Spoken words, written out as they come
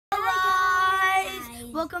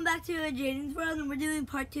Welcome back to Jaden's World, and we're doing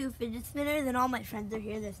part 2 of Fidget Spinners, and all my friends are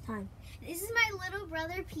here this time. This is my little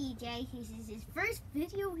brother PJ. This is his first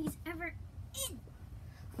video he's ever in.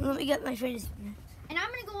 Let me get my Fidget Spinners. And I'm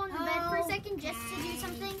going to go on the bed for a second just to do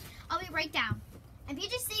something. I'll be right down. And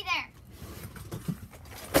PJ, stay there.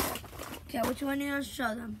 Okay, which one do you want to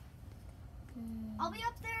show them? I'll be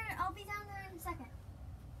up there. I'll be down there in a second.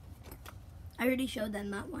 I already showed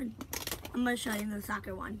them that one. I'm going to show you the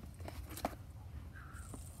soccer one.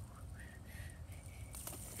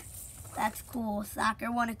 That's cool.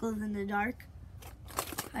 Soccer one, it glows in the dark.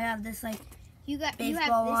 I have this like baseball you have this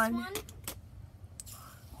one. one.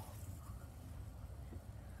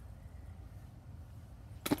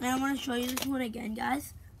 And I want to show you this one again,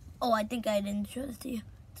 guys. Oh, I think I didn't show this to you.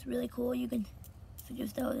 It's really cool. You can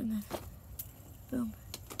just throw it in this. Boom.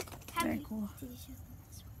 Very cool. Did you show them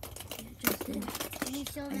this one? Yeah, just did. Did you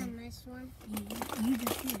show them this one? You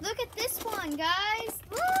just did. Look at this one, guys.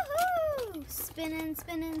 Woohoo! Spinning,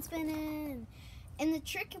 spinning, spinning. And the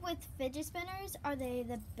trick with fidget spinners, are they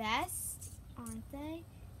the best? Aren't they?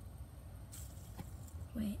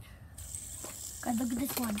 Wait. Guys, look at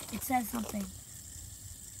this one. It says something.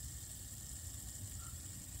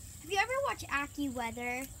 Have you ever watched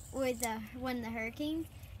AccuWeather or the hurricane?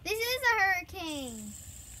 This is a hurricane.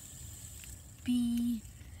 B.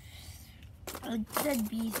 It said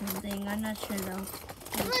B something. I'm not sure though.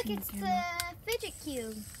 Look, it's the fidget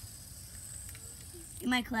cube. In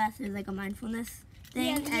my class, there's like a mindfulness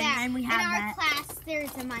thing, Yeah, and we have in our that. class,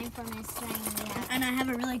 there's a mindfulness thing. Yeah. And I have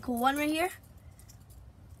a really cool one right here.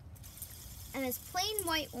 And this plain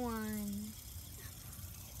white one.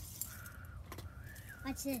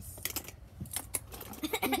 What's this?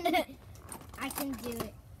 I can do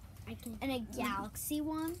it. I can. And a galaxy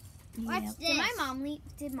one. What's this? Did my mom leave?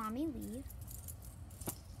 Did mommy leave?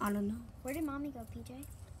 I don't know. Where did mommy go, PJ?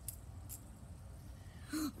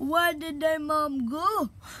 Where did their mom go?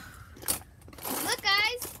 Look,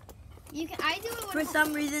 guys. You can. I do it For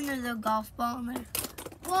some reason, there's a golf ball in there.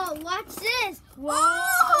 Whoa! Watch this. Whoa!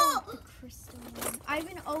 Oh! The crystal one. I've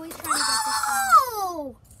been always trying to get this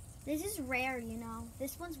one. This is rare, you know.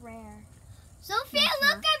 This one's rare. Sophia,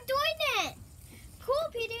 look! I'm doing it. Cool,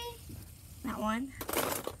 PJ. That one.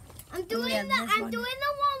 I'm doing doing the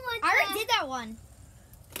one with I already did that one.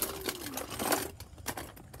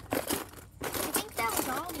 I think that was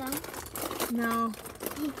all of them. No.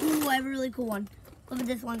 Ooh, I have a really cool one. Look at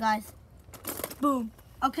this one, guys. Boom.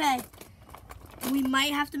 Okay. We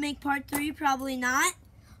might have to make part 3, probably not.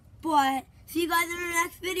 But see you guys in our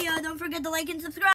next video. Don't forget to like and subscribe.